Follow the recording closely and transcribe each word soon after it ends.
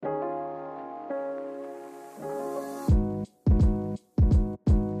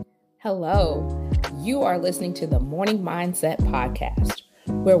Hello, you are listening to the Morning Mindset Podcast,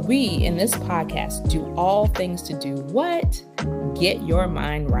 where we in this podcast do all things to do what? Get your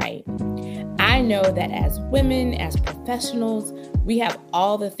mind right. I know that as women, as professionals, we have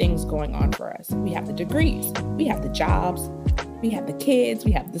all the things going on for us. We have the degrees, we have the jobs, we have the kids,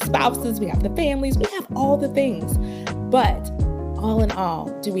 we have the spouses, we have the families, we have all the things. But all in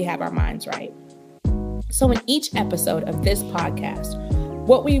all, do we have our minds right? So in each episode of this podcast,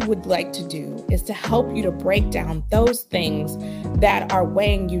 what we would like to do is to help you to break down those things that are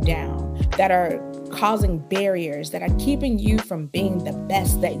weighing you down, that are causing barriers, that are keeping you from being the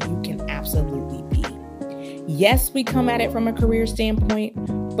best that you can absolutely be. Yes, we come at it from a career standpoint,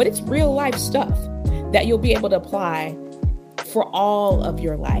 but it's real life stuff that you'll be able to apply for all of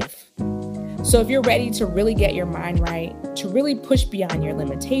your life. So if you're ready to really get your mind right, to really push beyond your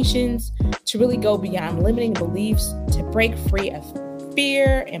limitations, to really go beyond limiting beliefs, to break free of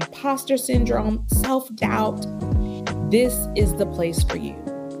fear, imposter syndrome, self-doubt, this is the place for you.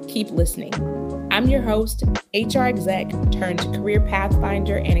 Keep listening. I'm your host, HR exec turned career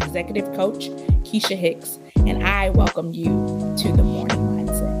pathfinder and executive coach, Keisha Hicks, and I welcome you to the Morning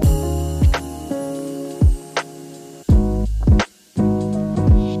Mindset.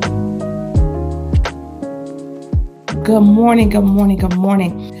 Good morning, good morning, good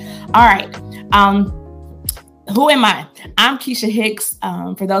morning. All right. Who am I? I'm Keisha Hicks.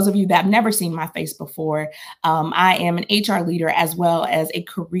 For those of you that have never seen my face before, I am an HR leader as well as a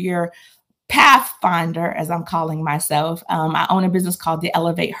career pathfinder, as I'm calling myself. I own a business called The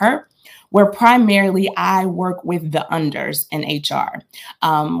Elevate Her, where primarily I work with the unders in HR.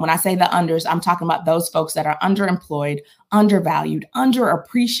 When I say the unders, I'm talking about those folks that are underemployed, undervalued,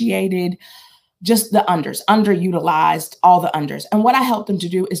 underappreciated, just the unders, underutilized, all the unders. And what I help them to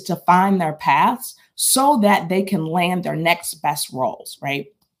do is to find their paths so that they can land their next best roles, right?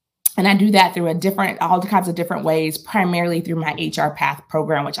 And I do that through all kinds of different ways, primarily through my HR Path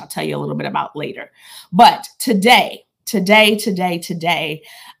program, which I'll tell you a little bit about later. But today, what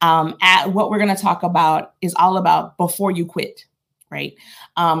we're going to talk about is all about before you quit, right?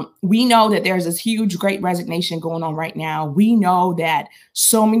 We know that there's this huge, great resignation going on right now. We know that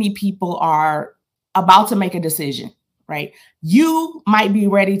so many people are about to make a decision, right? You might be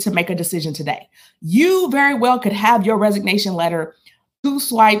ready to make a decision today. You very well could have your resignation letter 2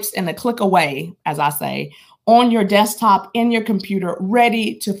 swipes and a click away, as I say, on your desktop, in your computer,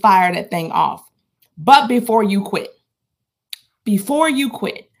 ready to fire that thing off. But before you quit,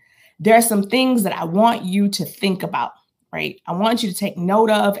 there are some things that I want you to think about, right? I want you to take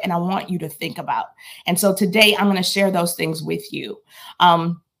note of, and I want you to think about. And so today I'm going to share those things with you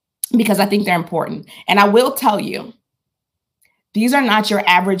because I think they're important. And I will tell you, these are not your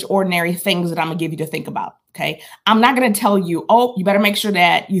average, ordinary things that I'm going to give you to think about, okay? I'm not going to tell you, oh, you better make sure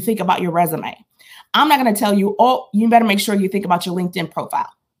that you think about your resume. I'm not going to tell you, oh, you better make sure you think about your LinkedIn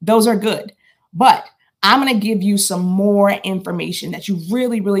profile. Those are good. But I'm going to give you some more information that you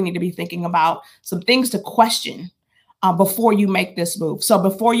really, really need to be thinking about, some things to question before you make this move. So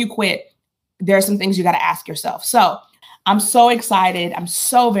before you quit, there are some things you got to ask yourself. So I'm so excited. I'm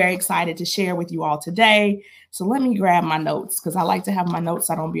so very excited to share with you all today. So let me grab my notes because I like to have my notes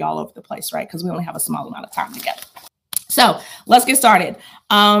so I don't be all over the place, right? Because we only have a small amount of time together. So let's get started.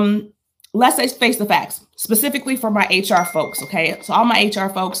 Let's face the facts, specifically for my HR folks, okay? So all my HR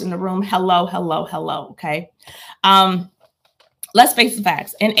folks in the room, hello, okay? Let's face the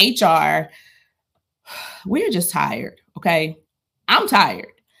facts. In HR, we're just tired, okay? I'm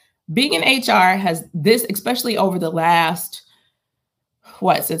tired. Being in HR has this, especially over the last,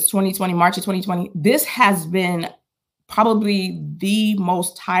 since 2020, March of 2020, this has been probably the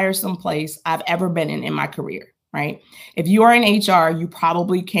most tiresome place I've ever been in my career, right? If you are in HR, you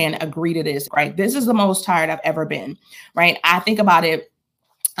probably can agree to this, right? This is the most tired I've ever been, right? I think about it.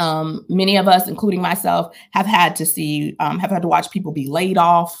 Many of us, including myself, have had to watch people be laid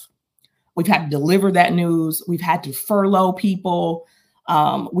off. We've had to deliver that news. We've had to furlough people.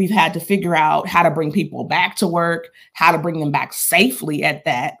 We've had to figure out how to bring people back to work, how to bring them back safely at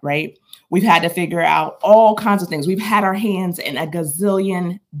that, right? We've had to figure out all kinds of things. We've had our hands in a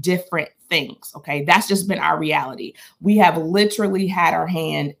gazillion different things, okay? That's just been our reality. We have literally had our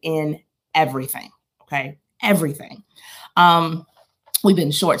hand in everything, okay? Everything. We've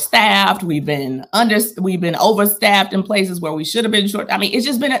been short-staffed. We've been overstaffed in places where we should have been short. I mean,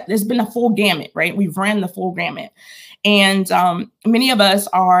 it's been a full gamut, right? We've ran the full gamut. And many of us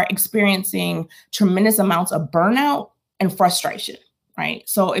are experiencing tremendous amounts of burnout and frustration, right?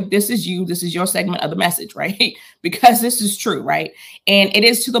 So if this is you, this is your segment of the message, right? Because this is true, right? And it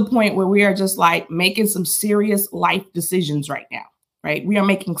is to the point where we are just like making some serious life decisions right now, right? We are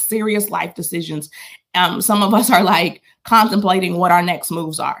making serious life decisions. Some of us are like contemplating what our next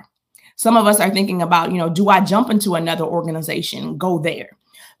moves are. Some of us are thinking about, do I jump into another organization, go there?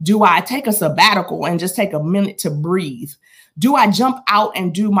 Do I take a sabbatical and just take a minute to breathe? Do I jump out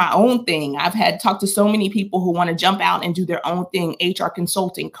and do my own thing? I've had talked to so many people who want to jump out and do their own thing, HR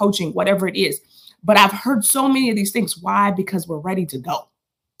consulting, coaching, whatever it is. But I've heard so many of these things. Why? Because we're ready to go,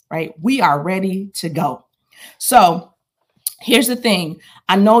 right? We are ready to go. So here's the thing.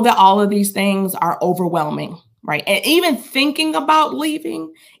 I know that all of these things are overwhelming, right? And even thinking about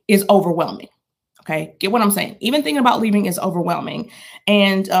leaving is overwhelming. Okay. Get what I'm saying? Even thinking about leaving is overwhelming.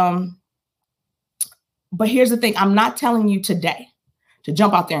 And, but here's the thing. I'm not telling you today to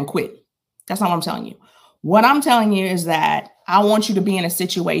jump out there and quit. That's not what I'm telling you. What I'm telling you is that I want you to be in a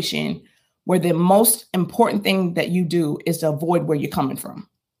situation where the most important thing that you do is to avoid where you're coming from,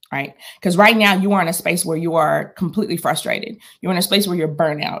 right? Because right now you are in a space where you are completely frustrated. You're in a space where you're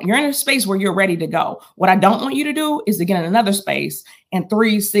burnt out. You're in a space where you're ready to go. What I don't want you to do is to get in another space and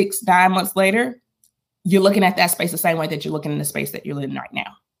 3, 6, 9 months later, you're looking at that space the same way that you're looking in the space that you're living right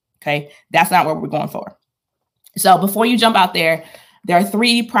now. Okay. That's not what we're going for. So before you jump out there are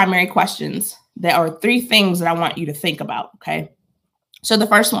 3 primary questions. There are 3 things that I want you to think about. Okay. So the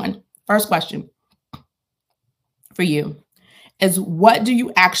first question for you is, what do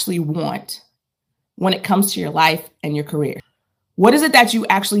you actually want when it comes to your life and your career? What is it that you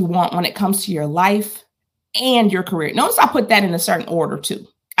actually want when it comes to your life and your career? Notice I put that in a certain order too.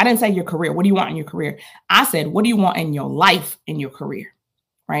 I didn't say your career. What do you want in your career? I said, what do you want in your life and your career?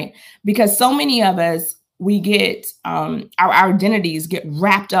 Right? Because so many of us, we get our identities get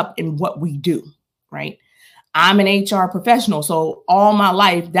wrapped up in what we do. Right? I'm an HR professional. So all my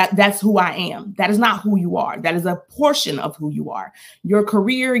life, that's who I am. That is not who you are. That is a portion of who you are. Your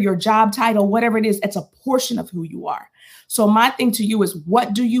career, your job title, whatever it is, it's a portion of who you are. So my thing to you is,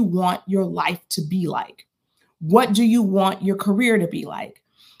 what do you want your life to be like? What do you want your career to be like?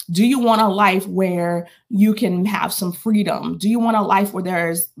 Do you want a life where you can have some freedom? Do you want a life where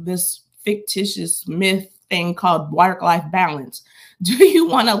there's this fictitious myth thing called work-life balance? Do you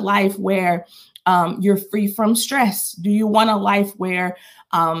want a life where you're free from stress? Do you want a life where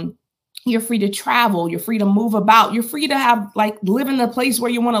you're free to travel? You're free to move about. You're free to live in the place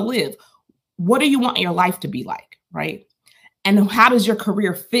where you want to live. What do you want your life to be like, right? And how does your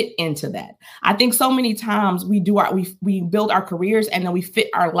career fit into that? I think so many times we build our careers and then we fit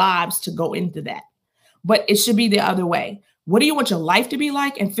our lives to go into that. But it should be the other way. What do you want your life to be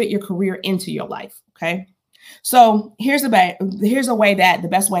like, and fit your career into your life? Okay. So here's a way that the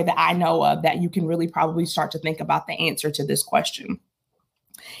best way that I know of that you can really probably start to think about the answer to this question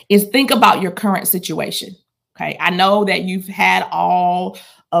is, think about your current situation. Okay. I know that you've had all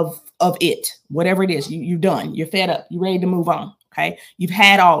of it, whatever it is, you've done, you're fed up, you're ready to move on. Okay. You've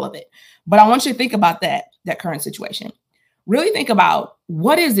had all of it, but I want you to think about that current situation. Really think about,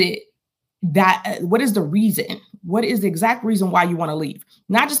 what is the reason? What is the exact reason why you want to leave?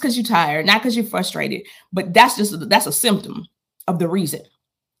 Not just because you're tired, not because you're frustrated, but that's a symptom of the reason,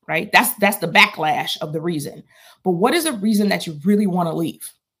 right? That's the backlash of the reason. But what is the reason that you really want to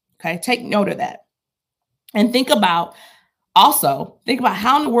leave? Okay. Take note of that. And think about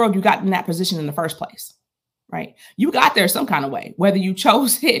how in the world you got in that position in the first place, right? You got there some kind of way, whether you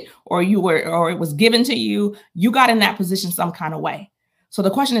chose it or it was given to you, you got in that position some kind of way. So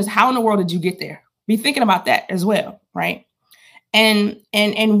the question is, how in the world did you get there? Be thinking about that as well, right? And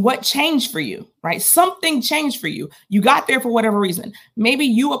what changed for you, right? Something changed for you. You got there for whatever reason. Maybe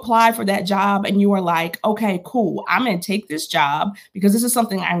you applied for that job and you were like, okay, cool, I'm going to take this job because this is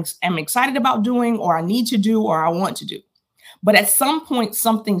something I'm excited about doing, or I need to do, or I want to do. But at some point,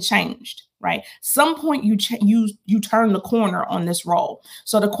 something changed, right? Some point you turned the corner on this role.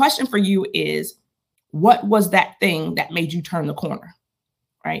 So the question for you is, what was that thing that made you turn the corner?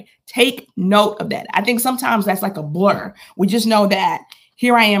 Right? Take note of that. I think sometimes that's like a blur. We just know that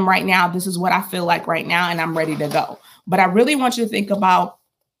here I am right now. This is what I feel like right now, and I'm ready to go. But I really want you to think about,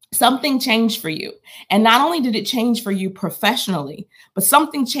 something changed for you. And not only did it change for you professionally, but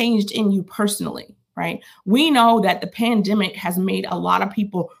something changed in you personally, right? We know that the pandemic has made a lot of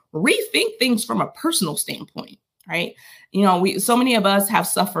people rethink things from a personal standpoint, right? So many of us have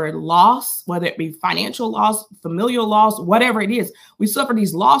suffered loss, whether it be financial loss, familial loss, whatever it is. We suffer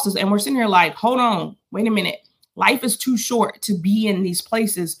these losses and we're sitting here like, hold on, wait a minute. Life is too short to be in these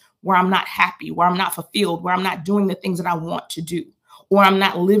places where I'm not happy, where I'm not fulfilled, where I'm not doing the things that I want to do, or I'm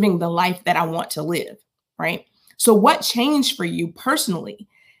not living the life that I want to live, right? So what changed for you personally?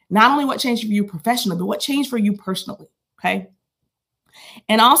 Not only what changed for you professionally, but what changed for you personally, okay?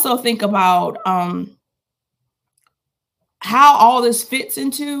 And also think about, how all this fits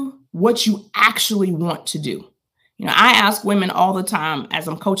into what you actually want to do. You know, I ask women all the time as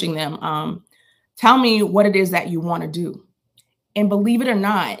I'm coaching them, tell me what it is that you want to do. And believe it or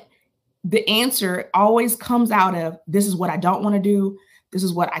not, the answer always comes out of, this is what I don't want to do. This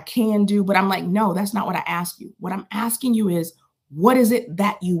is what I can do. But I'm like, no, that's not what I ask you. What I'm asking you is, what is it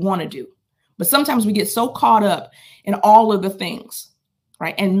that you want to do? But sometimes we get so caught up in all of the things,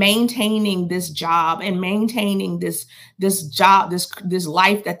 right? And maintaining this job and maintaining this job, this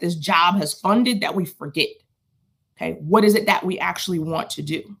life that this job has funded, that we forget, okay, what is it that we actually want to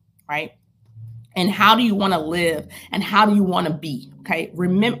do, right? And how do you want to live and how do you want to be? Okay.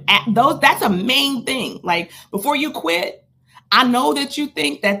 Remember that's a main thing. Like, before you quit, I know that you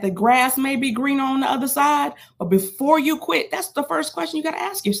think that the grass may be greener on the other side, but before you quit, that's the first question you got to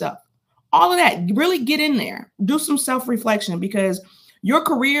ask yourself. All of that, really get in there, do some self-reflection, because your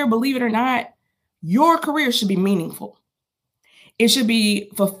career, believe it or not, your career should be meaningful. It should be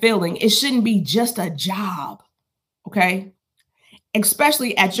fulfilling. It shouldn't be just a job. Okay.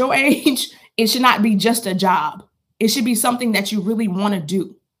 Especially at your age, it should not be just a job. It should be something that you really want to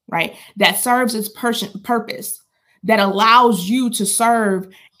do, right? That serves its purpose, that allows you to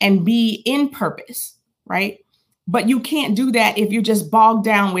serve and be in purpose, right? But you can't do that if you're just bogged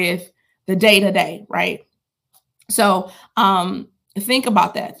down with the day-to-day, right? So think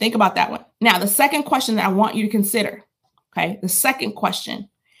about that. Think about that one. Now, the second question that I want you to consider, okay? The second question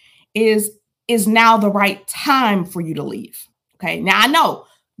is now the right time for you to leave? Okay. Now, I know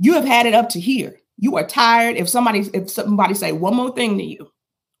you have had it up to here. You are tired. If somebody say one more thing to you,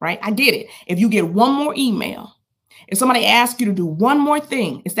 right? I get it. If you get one more email, if somebody asks you to do one more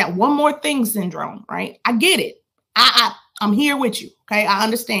thing, it's that one more thing syndrome, right? I get it. I'm here with you. Okay. I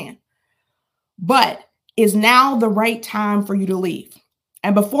understand. But is now the right time for you to leave?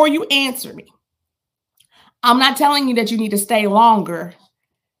 And before you answer me, I'm not telling you that you need to stay longer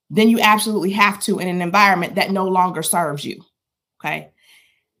than you absolutely have to in an environment that no longer serves you. Okay.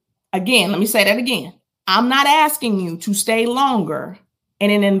 Again, let me say that again. I'm not asking you to stay longer in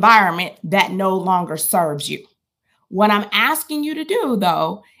an environment that no longer serves you. What I'm asking you to do,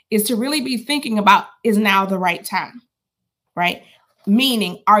 though, is to really be thinking about, is now the right time, right?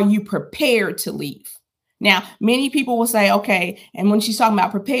 Meaning, are you prepared to leave? Now, many people will say, okay, and when she's talking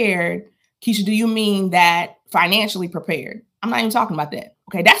about prepared, Keisha, do you mean that financially prepared? I'm not even talking about that.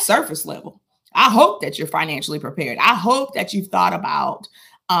 Okay, that's surface level. I hope that you're financially prepared. I hope that you've thought about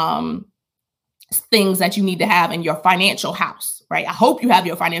things that you need to have in your financial house, right? I hope you have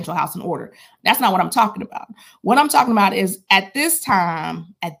your financial house in order. That's not what I'm talking about. What I'm talking about is, at this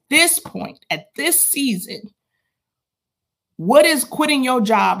time, at this point, at this season, what is quitting your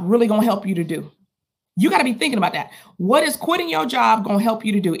job really going to help you to do? You got to be thinking about that. What is quitting your job going to help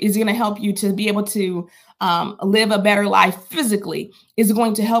you to do? Is it going to help you to be able to live a better life physically? Is it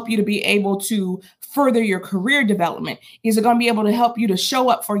going to help you to be able to further your career development? Is it going to be able to help you to show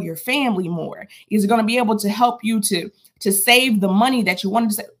up for your family more? Is it going to be able to help you to save the money that you wanted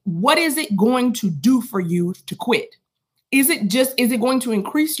to save? What is it going to do for you to quit? Is it going to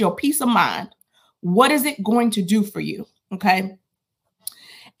increase your peace of mind? What is it going to do for you? Okay.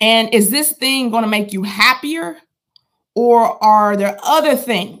 And is this thing going to make you happier, or are there other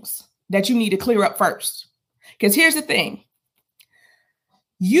things that you need to clear up first? Because here's the thing.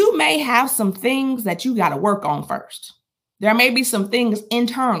 You may have some things that you got to work on first. There may be some things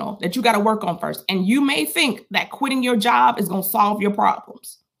internal that you got to work on first. And you may think that quitting your job is going to solve your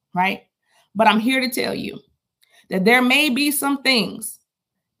problems, right? But I'm here to tell you that there may be some things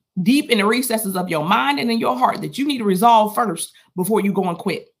deep in the recesses of your mind and in your heart that you need to resolve first before you go and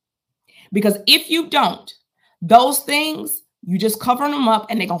quit. Because if you don't, those things, you just cover them up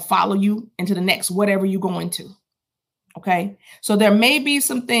and they're going to follow you into the next whatever you go into. Okay. So there may be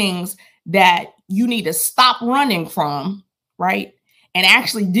some things that you need to stop running from, right? And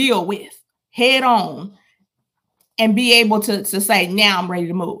actually deal with head on and be able to say, now I'm ready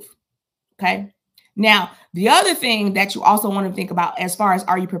to move. Okay. Now, the other thing that you also want to think about as far as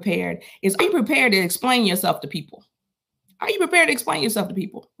are you prepared is, are you prepared to explain yourself to people? Are you prepared to explain yourself to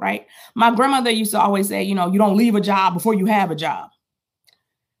people, right? My grandmother used to always say, you don't leave a job before you have a job.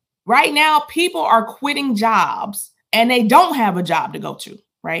 Right now, people are quitting jobs and they don't have a job to go to,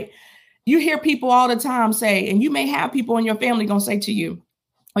 right? You hear people all the time say, and you may have people in your family going to say to you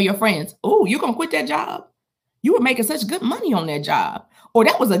or your friends, oh, you're going to quit that job? You were making such good money on that job. Or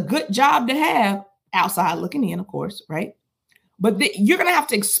that was a good job to have, outside looking in, of course, right? But you're going to have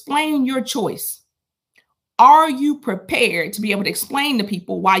to explain your choice. Are you prepared to be able to explain to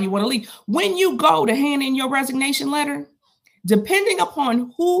people why you want to leave? When you go to hand in your resignation letter, Depending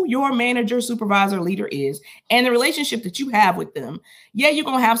upon who your manager, supervisor, leader is and the relationship that you have with them, yeah, you're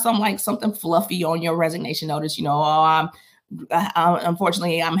going to have something fluffy on your resignation notice.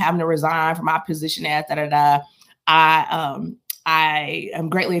 Unfortunately, I'm having to resign from my position at da da da. I am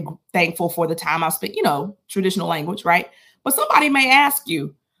greatly thankful for the time I spent, traditional language, right? But somebody may ask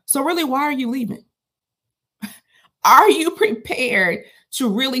you, so really, why are you leaving? Are you prepared to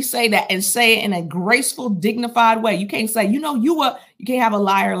really say that and say it in a graceful, dignified way? You can't say, you can't have a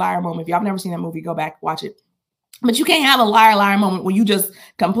liar moment. If y'all have never seen that movie, go back, watch it. But you can't have a liar moment when you just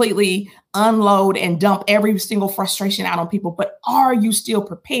completely unload and dump every single frustration out on people. But are you still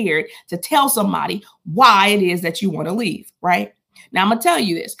prepared to tell somebody why it is that you want to leave, right? Now, I'm going to tell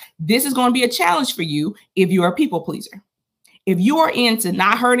you this. This is going to be a challenge for you if you're a people pleaser. If you are into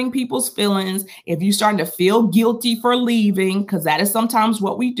not hurting people's feelings, if you're starting to feel guilty for leaving, because that is sometimes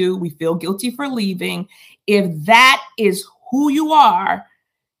what we do, we feel guilty for leaving. If that is who you are,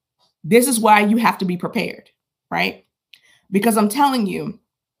 this is why you have to be prepared, right? Because I'm telling you,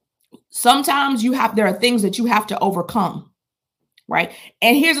 sometimes there are things that you have to overcome, right?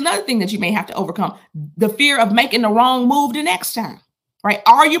 And here's another thing that you may have to overcome: the fear of making the wrong move the next time. Right?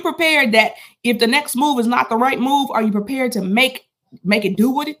 Are you prepared that if the next move is not the right move, are you prepared to make it do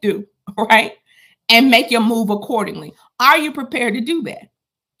what it do, right? And make your move accordingly? Are you prepared to do that,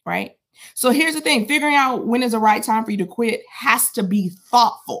 right? So here's the thing: figuring out when is the right time for you to quit has to be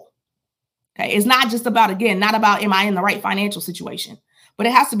thoughtful. Okay, it's not just about, again, not about am I in the right financial situation, but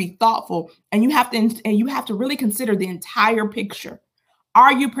it has to be thoughtful, and you have to really consider the entire picture.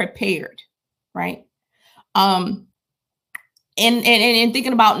 Are you prepared, right? And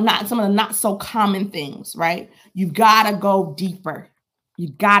thinking about some of the not so common things, right? You've got to go deeper.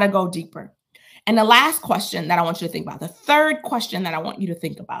 You've got to go deeper. And the last question that I want you to think about, the third question that I want you to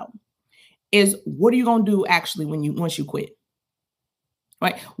think about, is what are you going to do actually once you quit?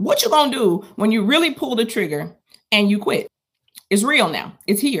 Right? What you going to do when you really pull the trigger and you quit? It's real now.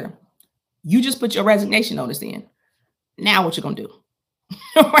 It's here. You just put your resignation notice in. Now what you going to do?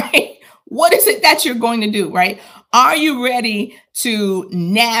 Right? What is it that you're going to do, right? Are you ready to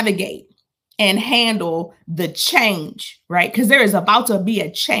navigate and handle the change, right? Because there is about to be a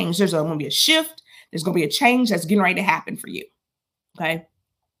change. There's going to be a shift. There's going to be a change that's getting ready to happen for you, okay?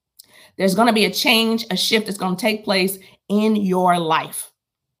 There's going to be a change, a shift that's going to take place in your life.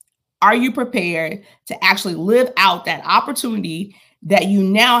 Are you prepared to actually live out that opportunity that you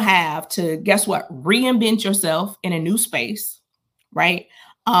now have to, guess what, reinvent yourself in a new space, right?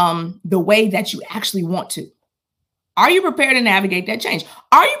 The way that you actually want to? Are you prepared to navigate that change?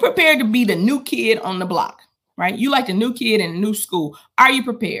 Are you prepared to be the new kid on the block, right? You like the new kid in a new school. Are you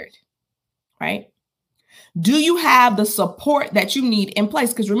prepared, right? Do you have the support that you need in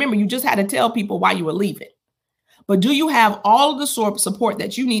place? Because remember, you just had to tell people why you were leaving. But do you have all of the support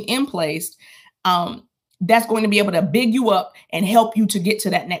that you need in place that's going to be able to big you up and help you to get to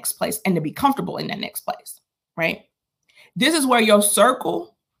that next place and to be comfortable in that next place, right? This is where your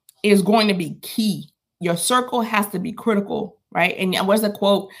circle is going to be key. Your circle has to be critical, right? And what's the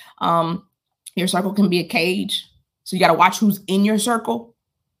quote? Your circle can be a cage. So you got to watch who's in your circle,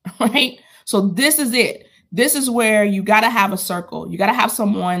 right? So this is it. This is where you got to have a circle. You got to have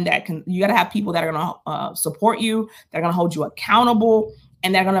someone you got to have people that are going to support you, that are going to hold you accountable,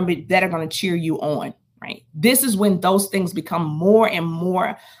 and that are going to cheer you on, right? This is when those things become more and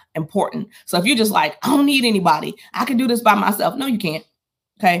more important. So if you're just like, I don't need anybody, I can do this by myself. No, you can't.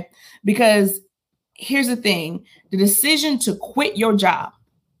 Okay. Because here's the thing, the decision to quit your job,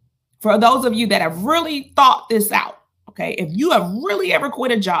 for those of you that have really thought this out, okay, if you have really ever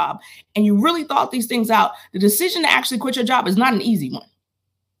quit a job and you really thought these things out, the decision to actually quit your job is not an easy one,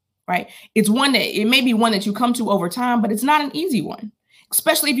 right? It may be one that you come to over time, but it's not an easy one,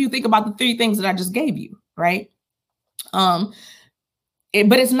 especially if you think about the three things that I just gave you, right? But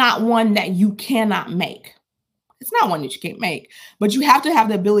it's not one that you cannot make. It's not one that you can't make, but you have to have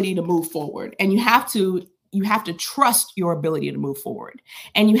the ability to move forward, and you have to trust your ability to move forward,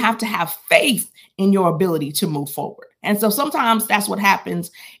 and you have to have faith in your ability to move forward. And so sometimes that's what happens,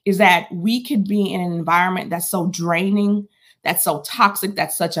 is that we could be in an environment that's so draining, that's so toxic,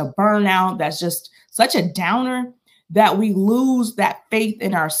 that's such a burnout, that's just such a downer, that we lose that faith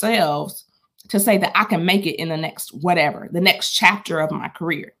in ourselves to say that I can make it in the next chapter of my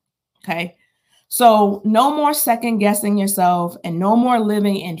career. Okay. So no more second guessing yourself, and no more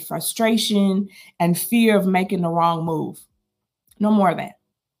living in frustration and fear of making the wrong move. No more of that.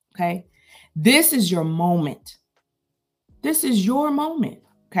 Okay. This is your moment. This is your moment.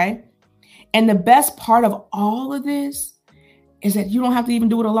 Okay. And the best part of all of this is that you don't have to even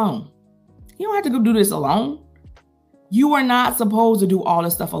do it alone. You don't have to go do this alone. You are not supposed to do all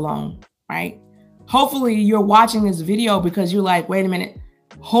this stuff alone, right? Hopefully you're watching this video because you're like, wait a minute.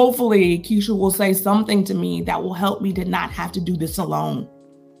 Hopefully Keisha will say something to me that will help me to not have to do this alone,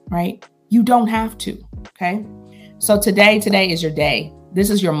 right? You don't have to, okay? So today is your day. This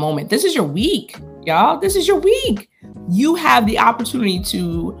is your moment. This is your week, y'all. This is your week. You have the opportunity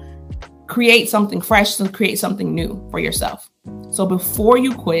to create something fresh and create something new for yourself. So before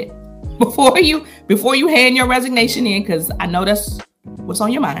you quit, before you hand your resignation in, because I know that's what's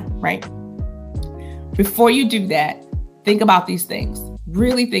on your mind, right? Before you do that, think about these things.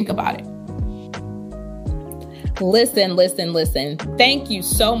 Really think about it. Listen. Thank you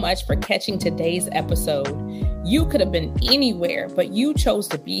so much for catching today's episode. You could have been anywhere, but you chose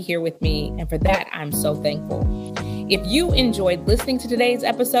to be here with me. And for that, I'm so thankful. If you enjoyed listening to today's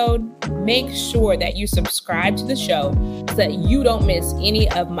episode, make sure that you subscribe to the show so that you don't miss any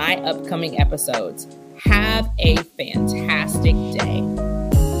of my upcoming episodes. Have a fantastic day.